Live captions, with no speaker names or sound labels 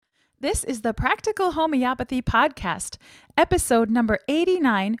This is the Practical Homeopathy Podcast, episode number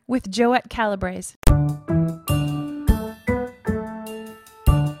 89 with Joette Calabrese.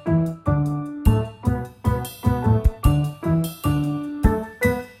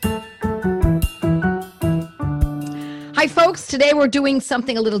 Hi, folks. Today we're doing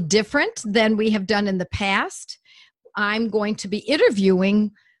something a little different than we have done in the past. I'm going to be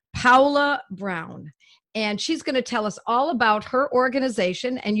interviewing Paula Brown, and she's going to tell us all about her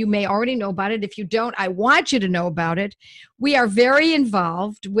organization, and you may already know about it. If you don't, I want you to know about it. We are very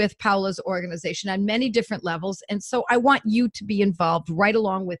involved with Paula's organization on many different levels, and so I want you to be involved right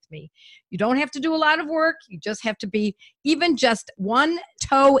along with me. You don't have to do a lot of work. You just have to be even just one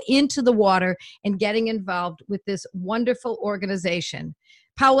toe into the water and getting involved with this wonderful organization.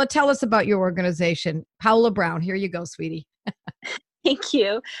 Paula, tell us about your organization. Paula Brown, here you go, sweetie. Thank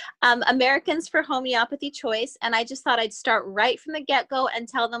you. Americans for Homeopathy Choice. And I just thought I'd start right from the get-go and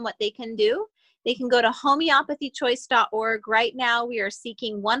tell them what they can do. They can go to homeopathychoice.org. Right now, we are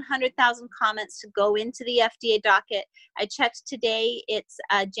seeking 100,000 comments to go into the FDA docket. I checked today, it's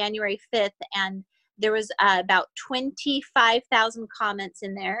January 5th, and there was about 25,000 comments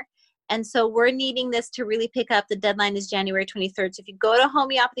in there. And so we're needing this to really pick up. The deadline is January 23rd. So if you go to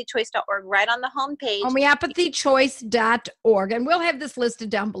homeopathychoice.org, right on the homepage. Homeopathychoice.org. And we'll have this listed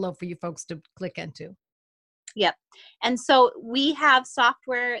down below for you folks to click into. Yep. And so we have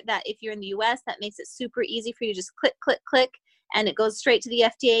software that if you're in the US, that makes it super easy for you to just click, click, click, and it goes straight to the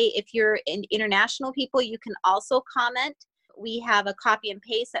FDA. If you're in international people, you can also comment. We have a copy and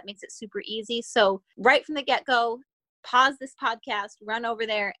paste that makes it super easy. So right from the get-go, pause this podcast, run over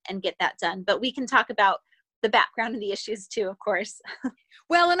there and get that done. But we can talk about the background of the issues too, of course.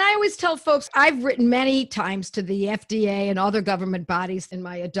 Well, and I always tell folks, I've written many times to the FDA and other government bodies in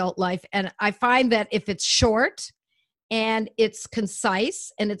my adult life. And I find that if it's short and it's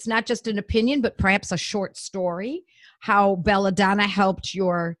concise and it's not just an opinion, but perhaps a short story, how belladonna helped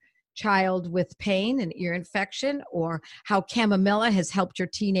your child with pain and ear infection, or how chamomilla has helped your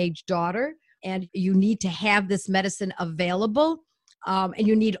teenage daughter, and you need to have this medicine available, and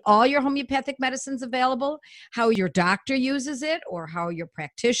you need all your homeopathic medicines available, how your doctor uses it or how your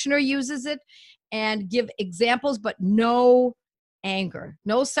practitioner uses it, and give examples, but no anger,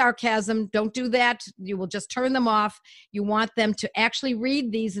 no sarcasm. Don't do that. You will just turn them off. You want them to actually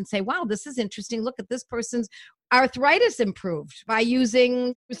read these and say, wow, this is interesting. Look at this person's arthritis improved by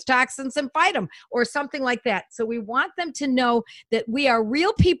using toxins and Phytum or something like that. So we want them to know that we are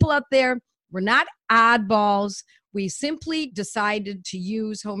real people out there. We're not oddballs. We simply decided to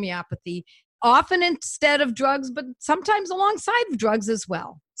use homeopathy, often instead of drugs, but sometimes alongside of drugs as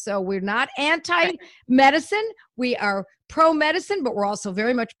well. So we're not anti-medicine. We are pro-medicine, but we're also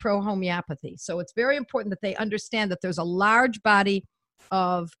very much pro-homeopathy. So it's very important that they understand that there's a large body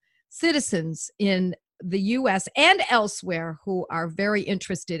of citizens in the U.S. and elsewhere who are very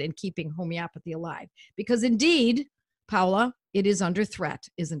interested in keeping homeopathy alive. Because indeed, Paula, it is under threat,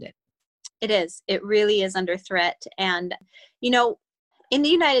 isn't it? It is. It really is under threat. And, you know, in the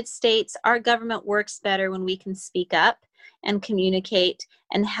United States, our government works better when we can speak up and communicate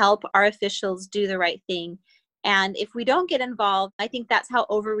and help our officials do the right thing. And if we don't get involved, I think that's how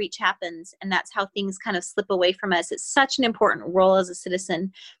overreach happens. And that's how things kind of slip away from us. It's such an important role as a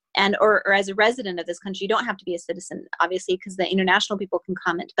citizen and or as a resident of this country. You don't have to be a citizen, obviously, because the international people can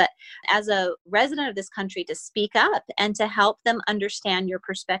comment. But as a resident of this country, to speak up and to help them understand your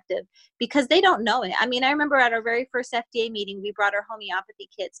perspective, because they don't know it. I mean, I remember at our very first FDA meeting, we brought our homeopathy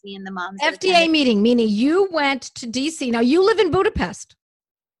kits, me and the moms. FDA meeting, meaning you went to DC. Now you live in Budapest.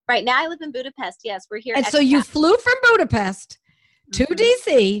 Right now I live in Budapest. Yes, we're here. And so you flew from Budapest to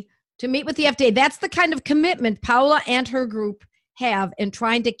DC to meet with the FDA. That's the kind of commitment Paula and her group have in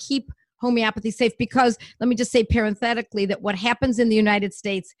trying to keep homeopathy safe, because let me just say parenthetically that what happens in the United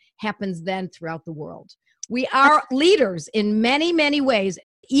States happens then throughout the world. We are leaders in many, many ways,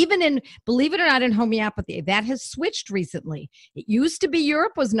 even in, believe it or not, in homeopathy. That has switched recently. It used to be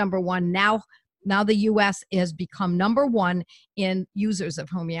Europe was number one. Now the U.S. has become number one in users of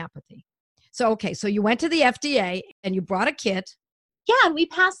homeopathy. So, okay, so you went to the FDA and you brought a kit. Yeah, and we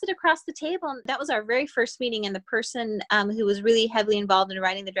passed it across the table. And that was our very first meeting. And the person who was really heavily involved in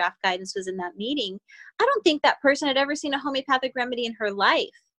writing the draft guidance was in that meeting. I don't think that person had ever seen a homeopathic remedy in her life.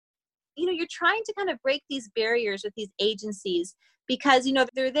 You know, you're trying to kind of break these barriers with these agencies because, you know,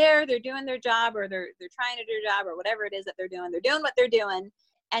 they're there, they're doing their job, or they're trying to do their job, or whatever it is that they're doing what they're doing.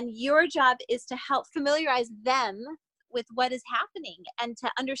 And your job is to help familiarize them with what is happening and to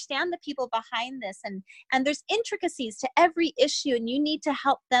understand the people behind this. And there's intricacies to every issue, and you need to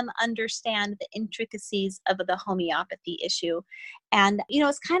help them understand the intricacies of the homeopathy issue. And,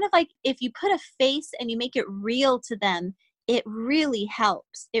 it's kind of like if you put a face and you make it real to them, it really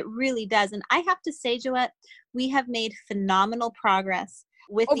helps. It really does. And I have to say, Joette, we have made phenomenal progress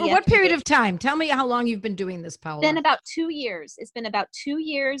with Over what period of time? Tell me how long you've been doing this, Paola. It's been about 2 years. It's been about 2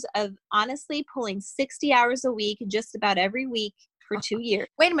 years of honestly pulling 60 hours a week, just about every week for 2 years.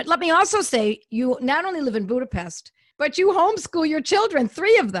 Wait a minute. Let me also say, you not only live in Budapest, but you homeschool your children,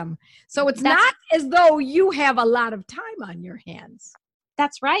 3 of them. So it's not as though you have a lot of time on your hands.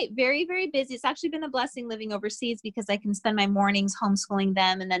 That's right. Very, very busy. It's actually been a blessing living overseas because I can spend my mornings homeschooling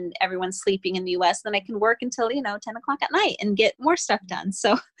them, and then everyone's sleeping in the US. Then I can work until, 10 o'clock at night and get more stuff done.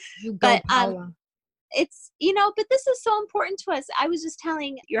 So, Paola. It's, but this is so important to us. I was just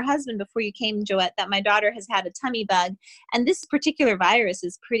telling your husband before you came, Joette, that my daughter has had a tummy bug, and this particular virus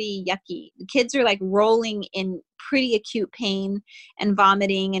is pretty yucky. The kids are like rolling in pretty acute pain and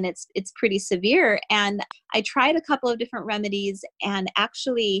vomiting, and it's pretty severe. And I tried a couple of different remedies, and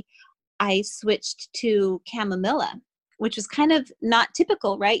actually I switched to chamomilla, which was kind of not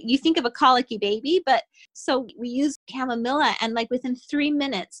typical, right? You think of a colicky baby, but so we used chamomilla, and like within 3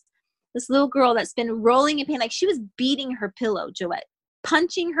 minutes, this little girl that's been rolling in pain, like she was beating her pillow, Joette,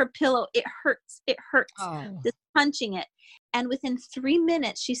 punching her pillow. It hurts. Just punching it. And within 3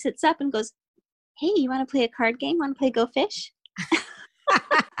 minutes, she sits up and goes, "Hey, you want to play a card game? Want to play Go Fish?"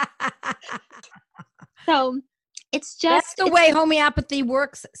 So it's just— That's the way homeopathy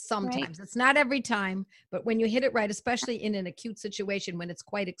works sometimes. Right? It's not every time, but when you hit it right, especially in an acute situation when it's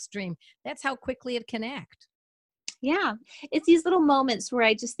quite extreme, that's how quickly it can act. Yeah, it's these little moments where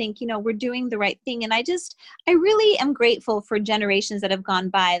I just think, we're doing the right thing. And I really am grateful for generations that have gone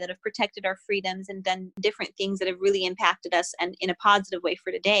by that have protected our freedoms and done different things that have really impacted us and in a positive way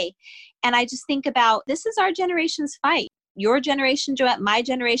for today. And I just think about, this is our generation's fight. Your generation, Joette, my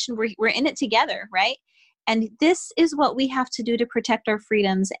generation, we're in it together, right? And this is what we have to do to protect our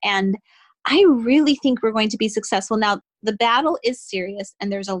freedoms. And I really think we're going to be successful. Now, the battle is serious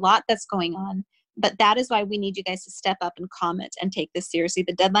and there's a lot that's going on. But that is why we need you guys to step up and comment and take this seriously.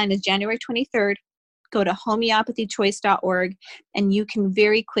 The deadline is January 23rd. Go to homeopathychoice.org and you can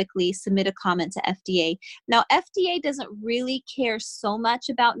very quickly submit a comment to FDA. Now, FDA doesn't really care so much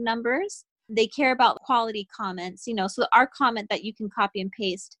about numbers. They care about quality comments, so our comment that you can copy and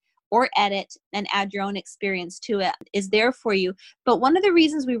paste or edit and add your own experience to it is there for you. But one of the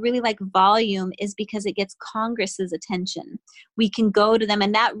reasons we really like volume is because it gets Congress's attention. We can go to them,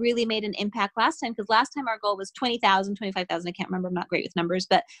 and that really made an impact last time, because last time our goal was 20,000, 25,000. I can't remember. I'm not great with numbers,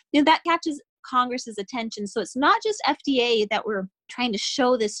 but that catches Congress's attention. So it's not just FDA that we're trying to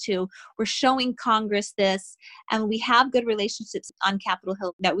show this to. We're showing Congress this, and we have good relationships on Capitol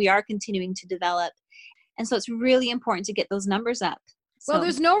Hill that we are continuing to develop. And so it's really important to get those numbers up. Well,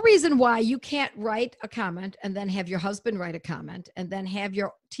 there's no reason why you can't write a comment and then have your husband write a comment and then have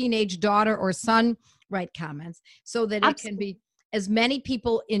your teenage daughter or son write comments so that Absolutely. It can be as many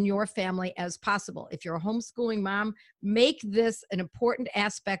people in your family as possible. If you're a homeschooling mom, make this an important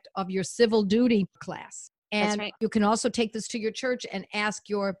aspect of your civil duty class. And right. You can also take this to your church and ask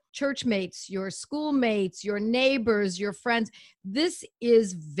your church mates, your schoolmates, your neighbors, your friends. This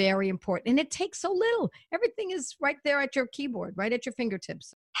is very important. And it takes so little. Everything is right there at your keyboard, right at your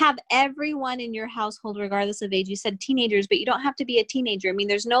fingertips. Have everyone in your household, regardless of age. You said teenagers, but you don't have to be a teenager. I mean,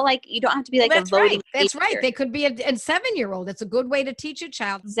 there's no you don't have to be like a voting age. That's right. They could be a 7-year-old. It's a good way to teach a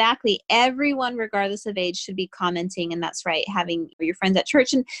child. Exactly. Everyone, regardless of age, should be commenting. And that's right. Having your friends at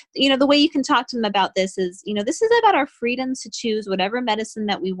church. And, the way you can talk to them about this is, this is about our freedoms to choose whatever medicine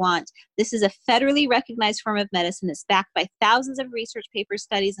that we want. This is a federally recognized form of medicine. It's backed by thousands of research papers,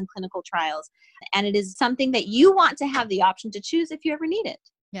 studies, and clinical trials. And it is something that you want to have the option to choose if you ever need it.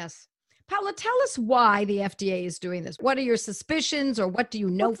 Yes. Paola, tell us why the FDA is doing this. What are your suspicions, or what do you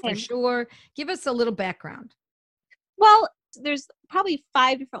know for sure? Give us a little background. Well, there's probably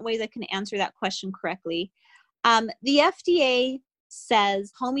 5 different ways I can answer that question correctly. The FDA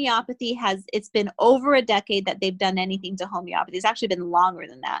says homeopathy it's been over a decade that they've done anything to homeopathy. It's actually been longer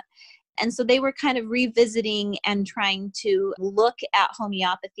than that. And so they were kind of revisiting and trying to look at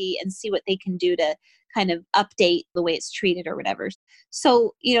homeopathy and see what they can do to kind of update the way it's treated or whatever.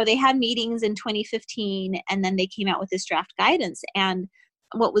 So, they had meetings in 2015 and then they came out with this draft guidance. And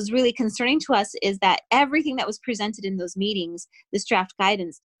what was really concerning to us is that everything that was presented in those meetings, this draft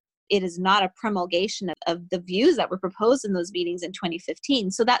guidance, it is not a promulgation of the views that were proposed in those meetings in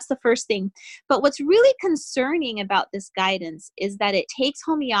 2015. So that's the first thing. But what's really concerning about this guidance is that it takes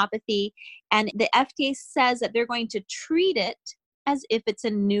homeopathy, and the FDA says that they're going to treat it as if it's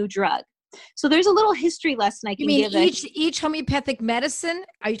a new drug. So there's a little history lesson I can give. You mean each homeopathic medicine?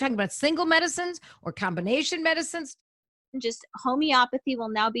 Are you talking about single medicines or combination medicines? Just homeopathy will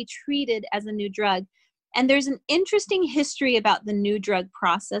now be treated as a new drug. And there's an interesting history about the new drug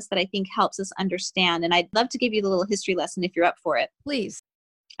process that I think helps us understand. And I'd love to give you the little history lesson if you're up for it. Please.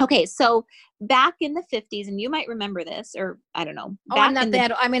 Okay, so back in the 50s, and you might remember this, or I don't know. I'm not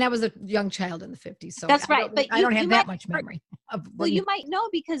that. I mean, I was a young child in the 50s, so that's right. But I don't have that much memory. Well, you might know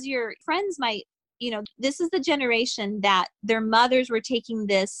because your friends might. This is the generation that their mothers were taking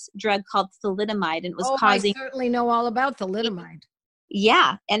this drug called thalidomide, and it was causing. I certainly know all about thalidomide.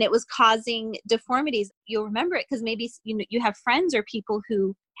 Yeah, and it was causing deformities. You'll remember it because maybe you have friends or people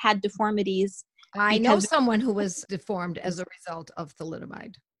who had deformities. I know someone who was deformed as a result of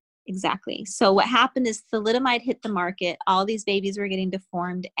thalidomide. Exactly. So what happened is thalidomide hit the market. All these babies were getting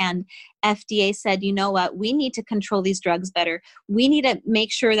deformed, and FDA said, you know what? We need to control these drugs better. We need to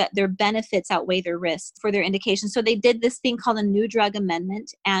make sure that their benefits outweigh their risks for their indication. So they did this thing called a new drug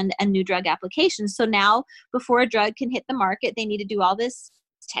amendment and a new drug application. So now before a drug can hit the market, they need to do all this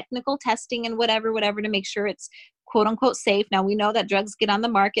technical testing and whatever to make sure it's quote unquote safe. Now we know that drugs get on the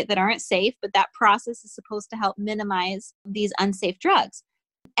market that aren't safe, but that process is supposed to help minimize these unsafe drugs.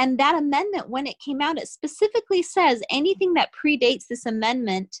 And that amendment, when it came out, it specifically says anything that predates this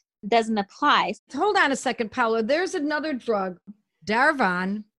amendment doesn't apply. Hold on a second, Paula. There's another drug,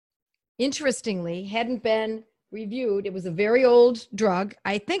 Darvon, interestingly, hadn't been reviewed. It was a very old drug.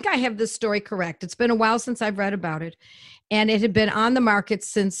 I think I have this story correct. It's been a while since I've read about it. And it had been on the market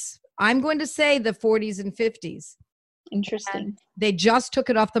since, I'm going to say, the 40s and 50s. Interesting. And they just took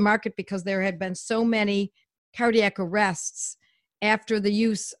it off the market because there had been so many cardiac arrests after the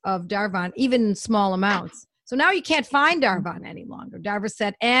use of Darvon, even in small amounts. So now you can't find Darvon any longer.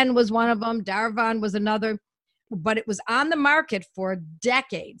 Darvocet N was one of them. Darvon was another. But it was on the market for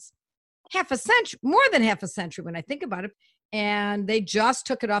decades. Half a century, more than half a century when I think about it. And they just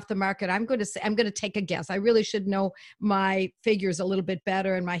took it off the market. I'm going to take a guess. I really should know my figures a little bit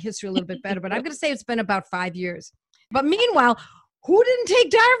better and my history a little bit better. But I'm going to say it's been about 5 years. But meanwhile, who didn't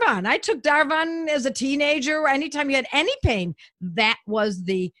take Darvon? I took Darvon as a teenager. Anytime you had any pain, that was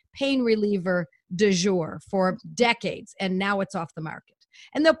the pain reliever du jour for decades. And now it's off the market.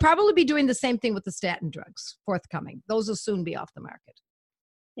 And they'll probably be doing the same thing with the statin drugs forthcoming. Those will soon be off the market.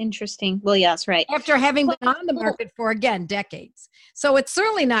 Interesting. Well, yes, right. After having been on the market for, again, decades. So it's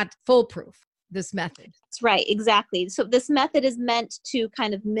certainly not foolproof, this method. That's right. Exactly. So this method is meant to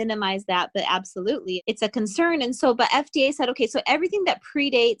kind of minimize that, but absolutely it's a concern. And so, but FDA said, okay, so everything that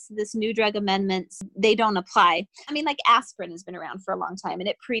predates this new drug amendments, they don't apply. I mean, like aspirin has been around for a long time and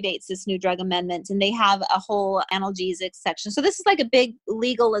it predates this new drug amendment, and they have a whole analgesic section. So this is like a big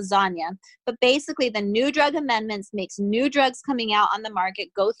legal lasagna, but basically the new drug amendments makes new drugs coming out on the market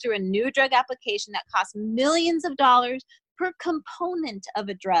go through a new drug application that costs millions of dollars per component of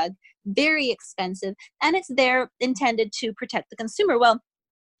a drug, very expensive, and it's there intended to protect the consumer. Well,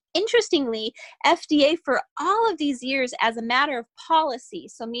 interestingly, FDA for all of these years, as a matter of policy,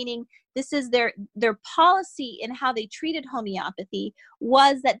 so meaning this is their policy in how they treated homeopathy,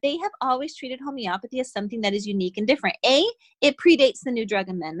 was that they have always treated homeopathy as something that is unique and different. A, it predates the new drug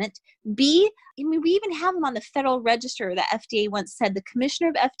amendment. B, I mean, we even have them on the Federal Register. The FDA once said the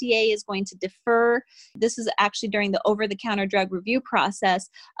commissioner of FDA is going to defer. This is actually during the over-the-counter drug review process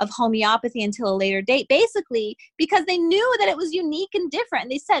of homeopathy until a later date, basically because they knew that it was unique and different.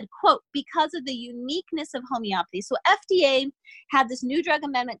 And they said, quote, because of the uniqueness of homeopathy. So FDA had this new drug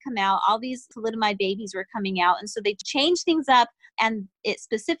amendment come out. All these thalidomide babies were coming out. And so they changed things up. And it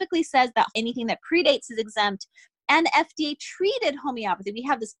specifically says that anything that predates is exempt. And FDA treated homeopathy. We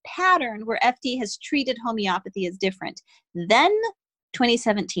have this pattern where FDA has treated homeopathy as different. Then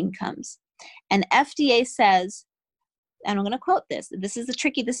 2017 comes. And FDA says, and I'm going to quote this. This is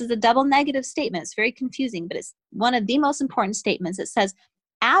a double negative statement. It's very confusing, but it's one of the most important statements. It says,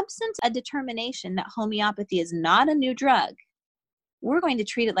 absent a determination that homeopathy is not a new drug, we're going to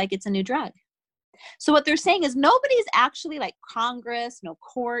treat it like it's a new drug. So what they're saying is nobody's actually, like Congress, no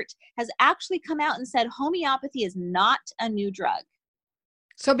court, has actually come out and said homeopathy is not a new drug.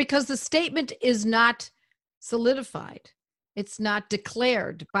 So because the statement is not solidified, it's not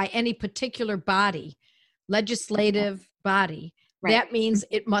declared by any particular body, legislative body, right, that means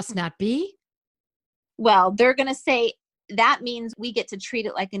it must not be? Well, they're going to say that means we get to treat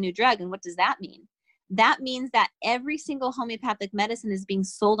it like a new drug. And what does that mean? that means that every single homeopathic medicine is being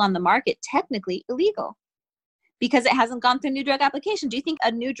sold on the market technically illegal because it hasn't gone through new drug application. Do you think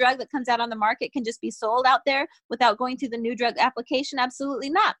a new drug that comes out on the market can just be sold out there without going through the new drug application? Absolutely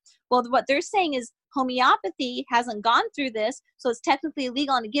not. Well, what they're saying is homeopathy hasn't gone through this, so it's technically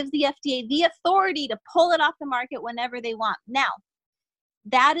illegal, and it gives the FDA the authority to pull it off the market whenever they want. Now,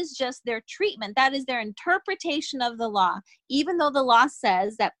 that is just their treatment. That is their interpretation of the law, even though the law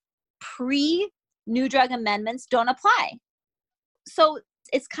says that pre-new drug amendments don't apply. So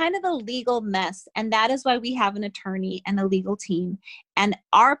it's kind of a legal mess, and that is why we have an attorney and a legal team. And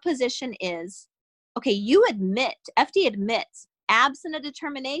our position is, okay, you admit, FDA admits, absent a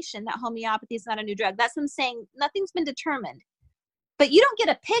determination that homeopathy is not a new drug. That's them saying nothing's been determined. But you don't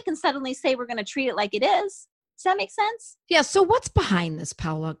get a pick and suddenly say we're going to treat it like it is. Does that make sense? Yeah. So what's behind this,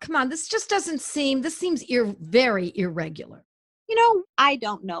 Paula? Come on, this just doesn't seem, this seems very irregular. You know, I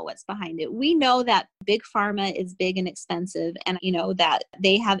don't know what's behind it. We know that big pharma is big and expensive, and you know that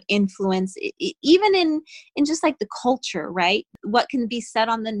they have influence even in just like the culture, right? What can be said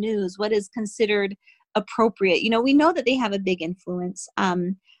on the news, what is considered appropriate. You know, we know that they have a big influence.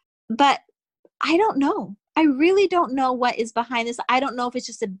 But I don't know. I really don't know what is behind this. I don't know if it's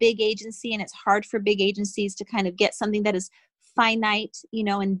just a big agency and it's hard for big agencies to kind of get something that is finite, you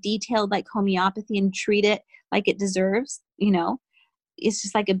know, and detailed like homeopathy and treat it like it deserves, you know. It's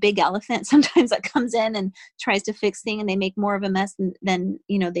just like a big elephant sometimes that comes in and tries to fix things, and they make more of a mess than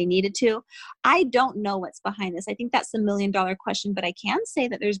you know they needed to. I don't know what's behind this. I think that's the $1 million question, but I can say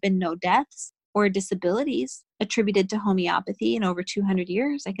that there's been no deaths or disabilities attributed to homeopathy in over 200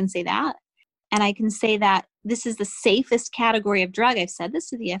 years. I can say that. And I can say that this is the safest category of drug. I've said this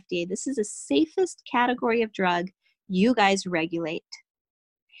to the FDA. This is the safest category of drug you guys regulate.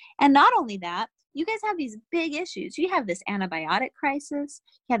 And not only that, you guys have these big issues. You have this antibiotic crisis,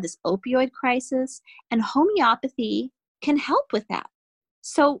 you have this opioid crisis, and homeopathy can help with that.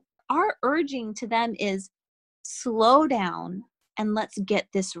 So our urging to them is slow down and let's get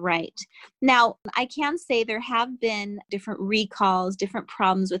this right. Now, I can say there have been different recalls, different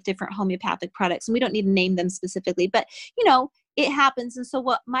problems with different homeopathic products, and we don't need to name them specifically, but you know, it happens. And so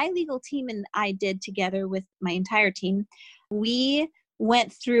what my legal team and I did together with my entire team, we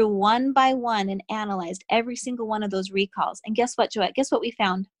went through one by one and analyzed every single one of those recalls. And guess what, Joette? Guess what we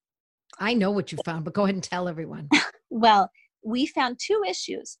found? I know what you found, but go ahead and tell everyone. Well, we found two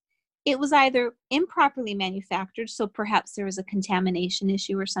issues. It was either improperly manufactured, so perhaps there was a contamination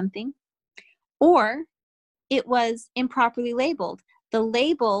issue or something, or it was improperly labeled. The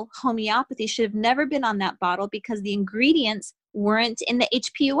label homeopathy should have never been on that bottle because the ingredients weren't in the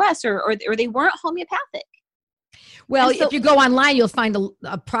HPUS or they weren't homeopathic. Well, so, if you go online, you'll find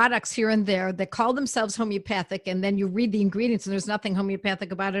products here and there that call themselves homeopathic, and then you read the ingredients and there's nothing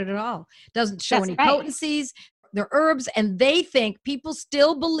homeopathic about it at all. It doesn't show any potencies. They're herbs, and they think people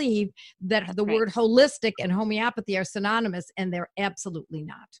still believe that the word holistic and homeopathy are synonymous, and they're absolutely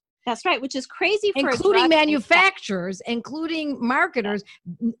not. That's right, which is crazy for including manufacturers, including marketers.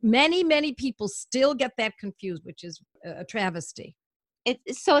 Many people still get that confused, which is a travesty.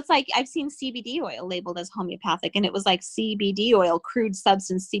 So it's like I've seen CBD oil labeled as homeopathic, and it was like CBD oil, crude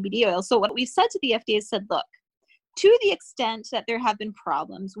substance CBD oil. So what we've said to the FDA is said, look, to the extent that there have been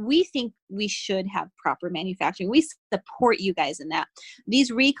problems, we think we should have proper manufacturing. We support you guys in that.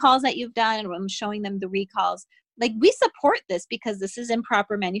 These recalls that you've done, and I'm showing them the recalls, like we support this because this is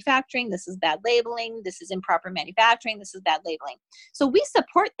improper manufacturing, this is bad labeling, this is improper manufacturing, this is bad labeling. So we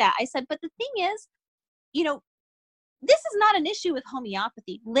support that. I said, but the thing is, you know, this is not an issue with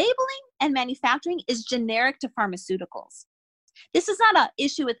homeopathy. Labeling and manufacturing is generic to pharmaceuticals. This is not an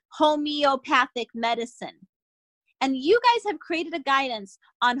issue with homeopathic medicine. And you guys have created a guidance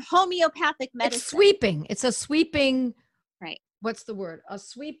on homeopathic medicine. It's sweeping. It's a sweeping, right? What's the word? A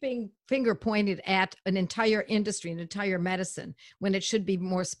sweeping finger pointed at an entire industry, an entire medicine, when it should be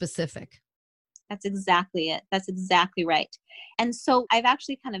more specific. That's exactly it. That's exactly right. And so I've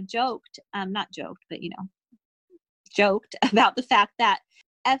actually kind of joked, not joked, but, you know, joked about the fact that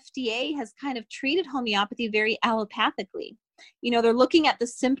FDA has kind of treated homeopathy very allopathically. You know, they're looking at the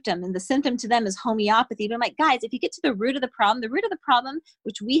symptom, and the symptom to them is homeopathy. But I'm like, guys, if you get to the root of the problem,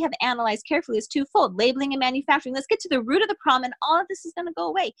 which we have analyzed carefully, is twofold: labeling and manufacturing. Let's get to the root of the problem, and all of this is going to go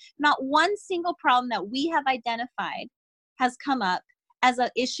away. Not one single problem that we have identified has come up as an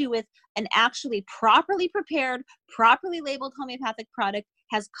issue with an actually properly prepared, properly labeled homeopathic product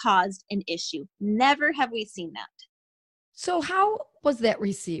has caused an issue. Never have we seen that. So how was that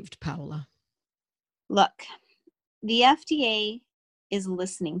received, Paula? Look, the FDA is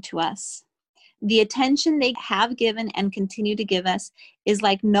listening to us. The attention they have given and continue to give us is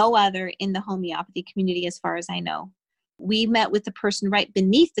like no other in the homeopathy community, as far as I know. We met with the person right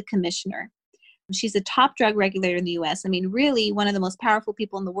beneath the commissioner. She's a top drug regulator in the US. I mean, really one of the most powerful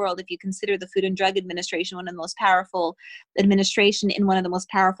people in the world. If you consider the Food and Drug Administration one of the most powerful administration in one of the most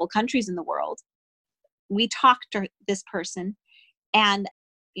powerful countries in the world. We talked to this person and,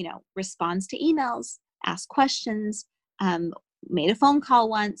 responds to emails, asks questions, made a phone call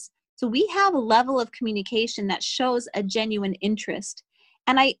once. So we have a level of communication that shows a genuine interest.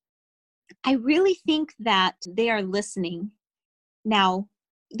 And I really think that they are listening. Now,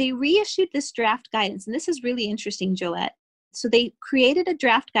 they reissued this draft guidance, and this is really interesting, Joette. So they created a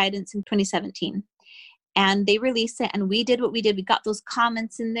draft guidance in 2017, and they released it, and we did what we did. We got those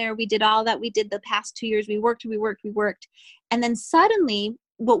comments in there. We did all that we did the past 2 years. We worked. And then suddenly,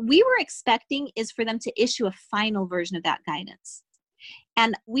 what we were expecting is for them to issue a final version of that guidance.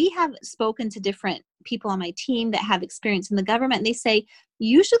 And we have spoken to different people on my team that have experience in the government. And they say,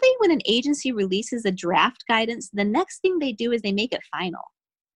 usually when an agency releases a draft guidance, the next thing they do is they make it final.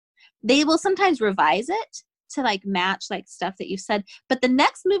 They will sometimes revise it to match stuff that you've said. But the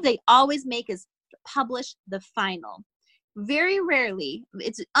next move they always make is publish the final. Very rarely,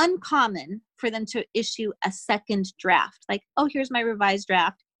 it's uncommon for them to issue a second draft. Here's my revised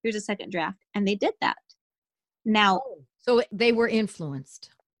draft. Here's a second draft. And they did that. Now, so they were influenced.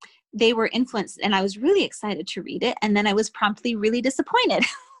 They were influenced, and I was really excited to read it. And then I was promptly really disappointed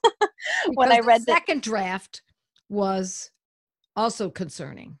when I read the second draft was also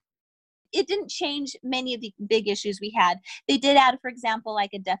concerning. It didn't change many of the big issues we had. They did add, for example,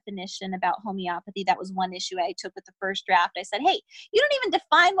 a definition about homeopathy. That was one issue I took with the first draft. I said, hey, you don't even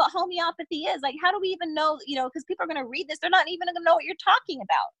define what homeopathy is. How do we even know, because people are going to read this. They're not even going to know what you're talking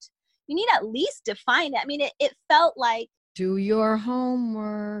about. You need to at least define it. I mean, it felt like, do your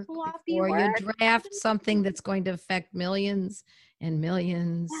homework before you draft something that's going to affect millions and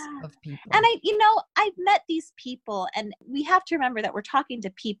millions of people. And I've met these people, and we have to remember that we're talking to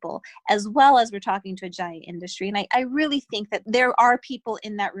people as well as we're talking to a giant industry. And I really think that there are people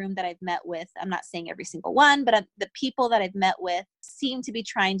in that room that I've met with. I'm not saying every single one, but the people that I've met with seem to be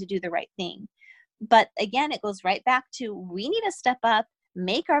trying to do the right thing. But again, it goes right back to, we need to step up,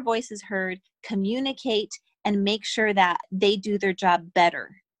 make our voices heard, communicate, and make sure that they do their job better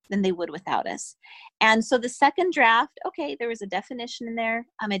than they would without us. And so the second draft, okay, there was a definition in there.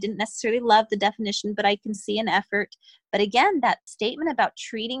 I didn't necessarily love the definition, but I can see an effort. But again, that statement about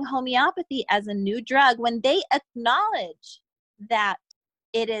treating homeopathy as a new drug, when they acknowledge that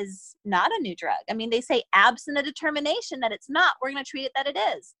it is not a new drug. I mean, they say absent a determination that it's not, we're going to treat it that it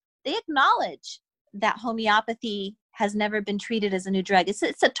is. They acknowledge that homeopathy has never been treated as a new drug. It's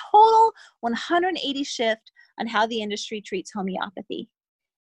a total 180 shift on how the industry treats homeopathy.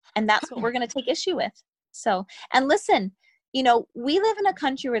 And that's what we're going to take issue with. So, and listen, we live in a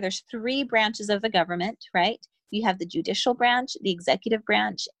country where there's 3 branches of the government, right? You have the judicial branch, the executive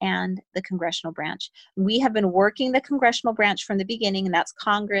branch, and the congressional branch. We have been working the congressional branch from the beginning, and that's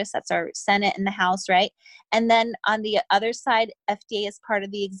Congress, that's our Senate and the House, right? And then on the other side, FDA is part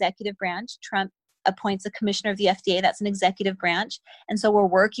of the executive branch. Trump appoints a commissioner of the FDA. That's an executive branch. And so we're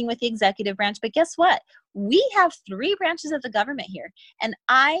working with the executive branch. But guess what? We have 3 branches of the government here. And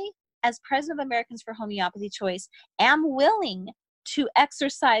I, as president of Americans for Homeopathy Choice, am willing to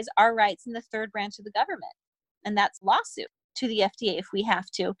exercise our rights in the 3rd branch of the government. And that's lawsuit to the FDA if we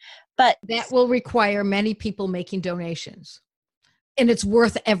have to. But that will require many people making donations. And it's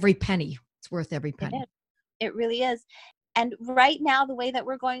worth every penny. It's worth every penny. It really is. And right now, the way that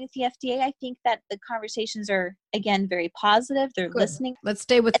we're going with the FDA, I think that the conversations are, again, very positive. They're listening. Let's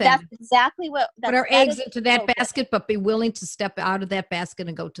stay with that. That's exactly what. Put our eggs into that basket, but be willing to step out of that basket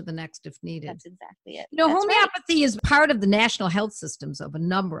and go to the next if needed. That's exactly it. Homeopathy is part of the national health systems of a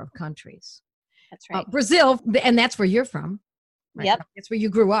number of countries. That's right. Brazil, and that's where you're from. Right? Yep. That's where you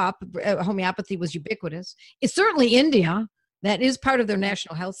grew up. Homeopathy was ubiquitous. It's certainly India. That is part of their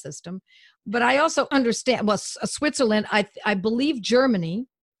national health system. But I also understand, Switzerland, I believe Germany,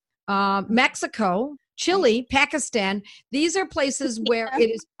 Mexico, Chile, Pakistan, these are places where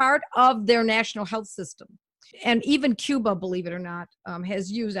it is part of their national health system. And even Cuba, believe it or not,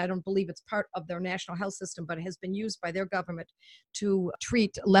 has used, I don't believe it's part of their national health system, but it has been used by their government to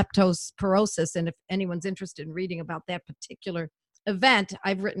treat leptospirosis. And if anyone's interested in reading about that particular event,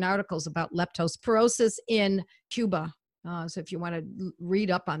 I've written articles about leptospirosis in Cuba. So if you want to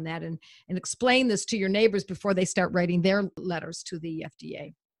read up on that and explain this to your neighbors before they start writing their letters to the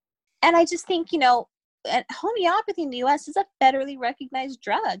FDA. And I just think, and homeopathy in the U.S. is a federally recognized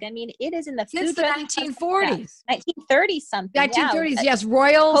drug. I mean, it is in the Since food the drug 1940s. 1930 something. 1930s, Yeah. yes.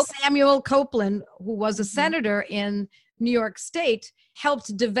 Royal Cope- Samuel Copeland, who was a Mhm. senator in New York State,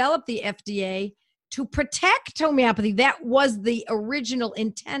 helped develop the FDA to protect homeopathy. That was the original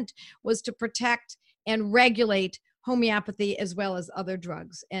intent, was to protect and regulate homeopathy as well as other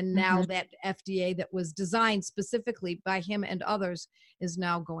drugs. And now that FDA that was designed specifically by him and others is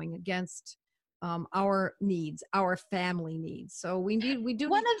now going against our needs, our family needs. So we do need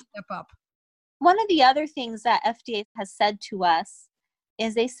to step up. One of the other things that FDA has said to us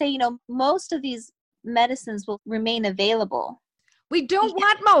is they say, most of these medicines will remain available. We don't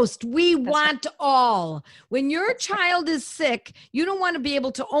want most. We That's want all. When your child is sick, you don't want to be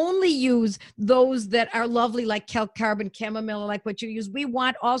able to only use those that are lovely, like kelp carbon, chamomile, like what you use. We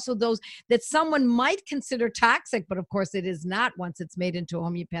want also those that someone might consider toxic, but of course it is not once it's made into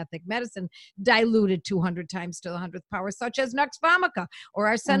homeopathic medicine, diluted 200 times to the 100th power, such as Nux vomica or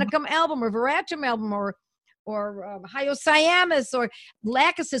arsenicum album or veratrum album or hyoscyamus or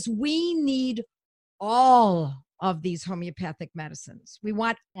lachesis. We need all of these homeopathic medicines. We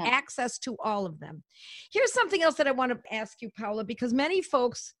want access to all of them. Here's something else that I want to ask you, Paula, because many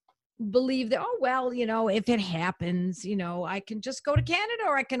folks believe that, if it happens, I can just go to Canada,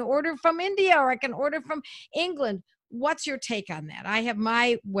 or I can order from India, or I can order from England. What's your take on that? I have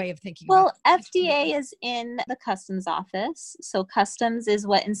my way of thinking. Well, FDA is in the customs office. So customs is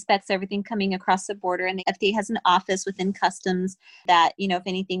what inspects everything coming across the border. And the FDA has an office within customs that, if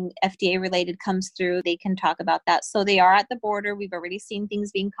anything FDA related comes through, they can talk about that. So they are at the border. We've already seen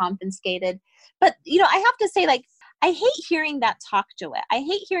things being confiscated. But, I have to say, I hate hearing that talk, Joette. I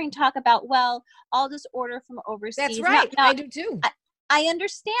hate hearing talk about, I'll just order from overseas. That's right. I do too. I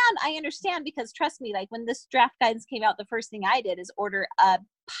understand because trust me, when this draft guidance came out, the first thing I did is order a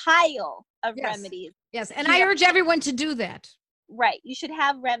pile of remedies. Yes. And I urge everyone to do that. Right. You should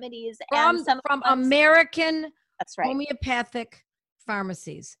have remedies from American that's right. homeopathic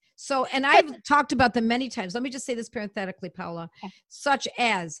pharmacies. So, and I've talked about them many times. Let me just say this parenthetically, Paula, such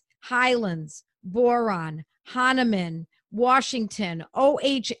as Highlands, Boron, Hahnemann, Washington,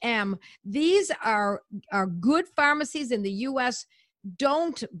 OHM. These are good pharmacies in the U.S.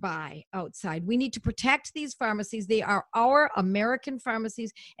 Don't buy outside. We need to protect these pharmacies. They are our American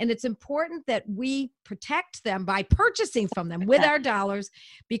pharmacies, and it's important that we protect them by purchasing from them with our dollars,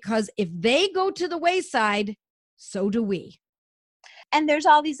 because if they go to the wayside, so do we. And there's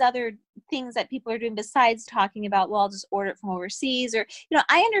all these other things that people are doing besides talking about, I'll just order it from overseas, or,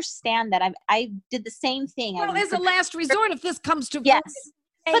 I understand that. I did the same thing. Well, as a last resort, if this comes to yes.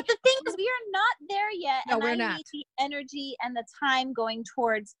 But the thing is, we are not there yet. No, and we're I not. need the energy and the time going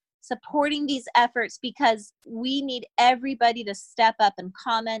towards supporting these efforts, because we need everybody to step up and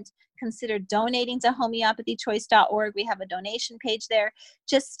comment, consider donating to homeopathychoice.org. We have a donation page there.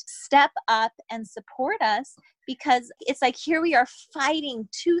 Just step up and support us, because it's here we are fighting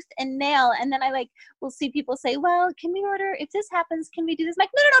tooth and nail. And then we'll see people say, can we order, if this happens, can we do this? I'm like,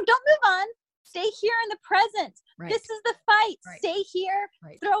 no, don't move on. Stay here in the present. Right. This is the fight. Right. Stay here,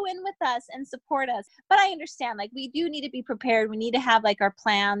 right. Throw in with us and support us. But I understand, we do need to be prepared. We need to have our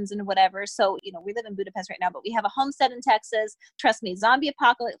plans and whatever. So, we live in Budapest right now, but we have a homestead in Texas. Trust me, zombie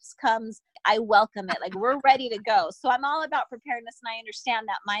apocalypse comes, I welcome it. We're ready to go. So I'm all about preparedness, and I understand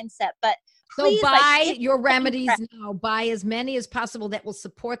that mindset. But please, so buy your remedies now. Buy as many as possible that will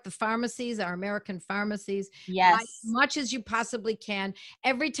support the pharmacies, our American pharmacies. Yes. Buy as much as you possibly can.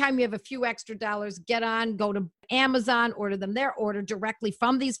 Every time you have a few extra dollars, go to Amazon, order them there, order directly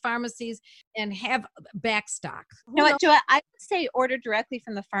from these pharmacies, and have back stock. You know what, Joette? I would say order directly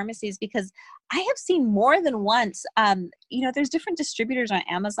from the pharmacies, because I have seen more than once, there's different distributors on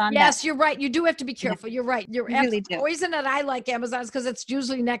Amazon. Yes, you're right. You do have to be careful. You're right. You're really do. The reason that I like Amazon is because it's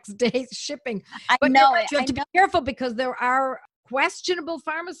usually next day shipping. I know it. You have to be careful, because there are questionable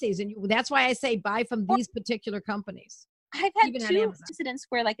pharmacies, and that's why I say buy from these particular companies. I've had two incidents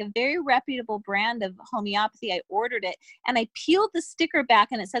where a very reputable brand of homeopathy, I ordered it and I peeled the sticker back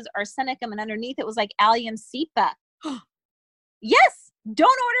and it says arsenicum, and underneath it was Allium cepa. Yes, don't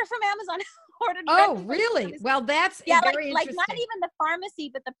order from Amazon. Oh, really? Well, that's very interesting. Not even the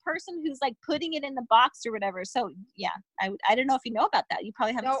pharmacy, but the person who's putting it in the box or whatever. So yeah, I don't know if you know about that. You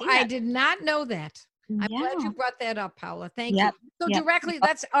probably haven't seen that. No, I did not know that. I'm glad you brought that up, Paula. Thank you. So directly,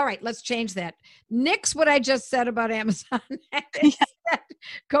 that's all right. Let's change that. Nix what I just said about Amazon.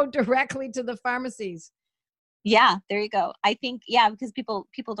 Go directly to the pharmacies. Yeah, there you go. I think, because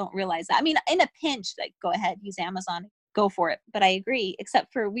people don't realize that. I mean, in a pinch, go ahead, use Amazon, go for it. But I agree,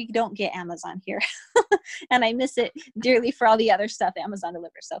 except for we don't get Amazon here. and I miss it dearly for all the other stuff Amazon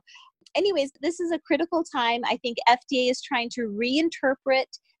delivers. So anyways, this is a critical time. I think FDA is trying to reinterpret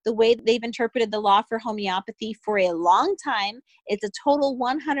the way they've interpreted the law for homeopathy for a long time. It's a total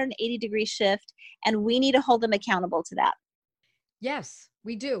 180-degree shift, and we need to hold them accountable to that. Yes,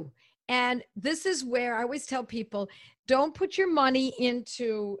 we do. And this is where I always tell people, don't put your money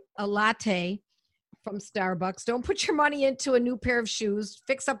into a latte from Starbucks. Don't put your money into a new pair of shoes.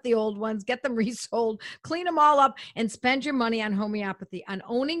 Fix up the old ones, get them resold, clean them all up, and spend your money on homeopathy, on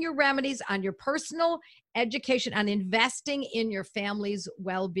owning your remedies, on your personal education, on investing in your family's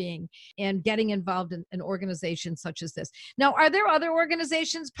well-being, and getting involved in an organization such as this. Now, are there other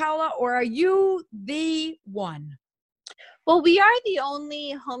organizations, Paula, or are you the one? Well, we are the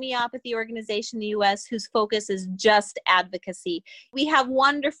only homeopathy organization in the U.S. whose focus is just advocacy. We have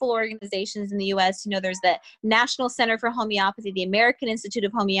wonderful organizations in the U.S. There's the National Center for Homeopathy, the American Institute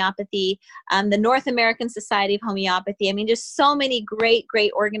of Homeopathy, the North American Society of Homeopathy. I mean, just so many great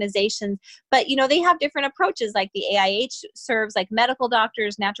organizations. But, they have different approaches, like the AIH serves like medical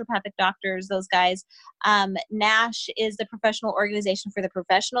doctors, naturopathic doctors, those guys. NASH is the professional organization for the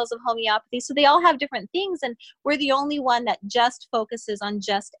professionals of homeopathy. So they all have different things, and we're the only one that just focuses on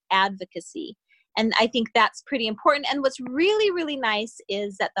just advocacy. And I think that's pretty important. And what's really, really nice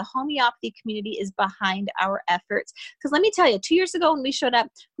is that the homeopathy community is behind our efforts. Because let me tell you, 2 years ago when we showed up,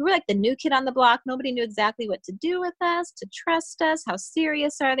 we were like the new kid on the block. Nobody knew exactly what to do with us, to trust us. How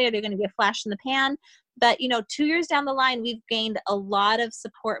serious are they? Are they going to be a flash in the pan? But, 2 years down the line, we've gained a lot of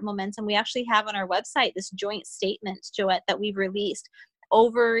support momentum. We actually have on our website this joint statement, Joette, that we've released.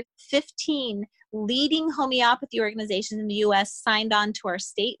 Over 15 leading homeopathy organizations in the U.S. signed on to our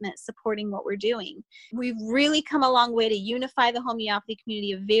statement supporting what we're doing. We've really come a long way to unify the homeopathy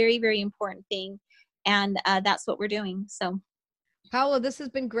community, a very, very important thing. And that's what we're doing. So, Paula, this has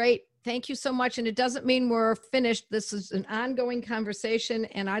been great. Thank you so much. And it doesn't mean we're finished. This is an ongoing conversation,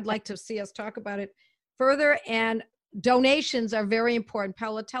 and I'd like to see us talk about it further. And donations are very important.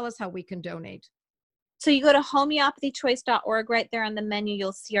 Paula, tell us how we can donate. So you go to homeopathychoice.org. Right there on the menu,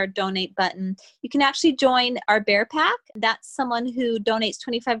 you'll see our donate button. You can actually join our Bear Pack. That's someone who donates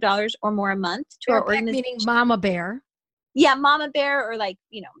 $25 or more a month to our organization. Meaning Mama Bear. Yeah, Mama Bear, or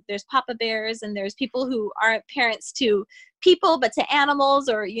there's Papa Bears, and there's people who aren't parents to people, but to animals,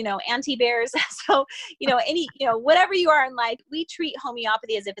 or, Auntie Bears. So, whatever you are in life, we treat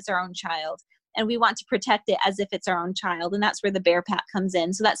homeopathy as if it's our own child. And we want to protect it as if it's our own child. And that's where the Bear Pack comes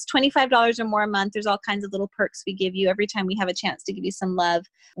in. So that's $25 or more a month. There's all kinds of little perks we give you every time we have a chance to give you some love.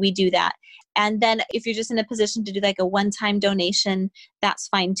 We do that. And then if you're just in a position to do like a one-time donation, that's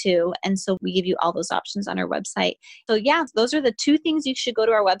fine too. And so we give you all those options on our website. So yeah, those are the two things you should go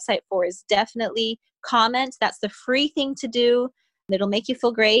to our website for, is definitely comment. That's the free thing to do. It'll make you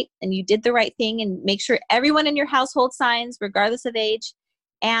feel great and you did the right thing, and make sure everyone in your household signs, regardless of age.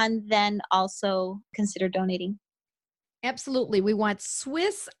 And then also consider donating. Absolutely. We want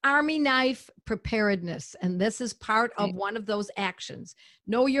Swiss Army knife preparedness. And this is part of one of those actions.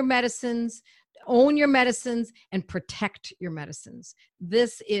 Know your medicines, own your medicines, and protect your medicines.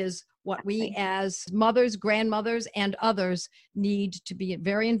 This is what we as mothers, grandmothers, and others need to be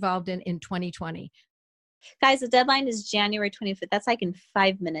very involved in 2020. Guys, the deadline is January 25th. That's like in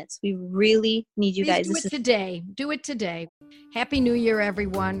 5 minutes. We really need you guys. Do it today. Do it today. Happy New Year,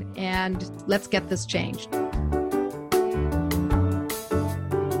 everyone. And let's get this changed.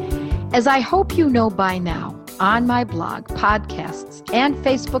 As I hope you know by now, on my blog, podcasts, and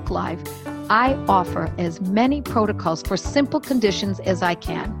Facebook Live, I offer as many protocols for simple conditions as I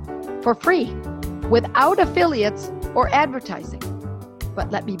can, for free, without affiliates or advertising. But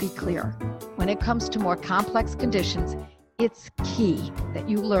let me be clear. When it comes to more complex conditions, it's key that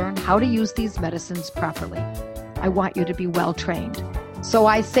you learn how to use these medicines properly. I want you to be well trained. So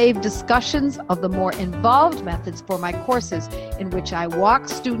I save discussions of the more involved methods for my courses, in which I walk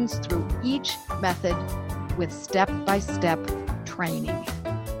students through each method with step-by-step training.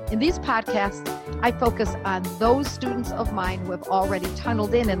 In these podcasts, I focus on those students of mine who have already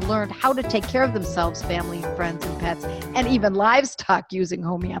tunneled in and learned how to take care of themselves, family, friends, and pets, and even livestock using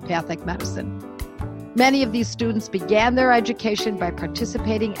homeopathic medicine. Many of these students began their education by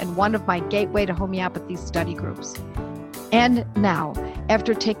participating in one of my Gateway to Homeopathy study groups. And now,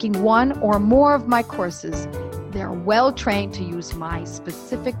 after taking one or more of my courses, they're well trained to use my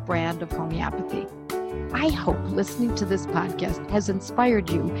specific brand of homeopathy. I hope listening to this podcast has inspired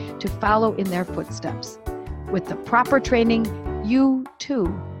you to follow in their footsteps. With the proper training, you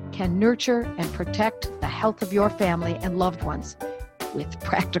too can nurture and protect the health of your family and loved ones with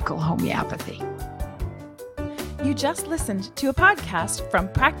practical homeopathy. You just listened to a podcast from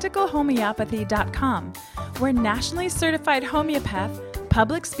practicalhomeopathy.com, where nationally certified homeopath,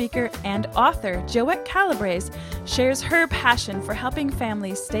 public speaker, and author Joette Calabrese shares her passion for helping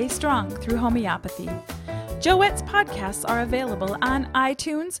families stay strong through homeopathy. Joette's podcasts are available on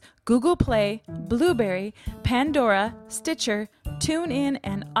iTunes, Google Play, Blueberry, Pandora, Stitcher, TuneIn,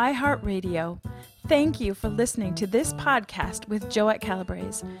 and iHeartRadio. Thank you for listening to this podcast with Joette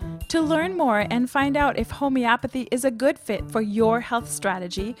Calabrese. To learn more and find out if homeopathy is a good fit for your health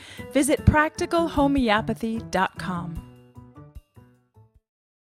strategy, visit practicalhomeopathy.com.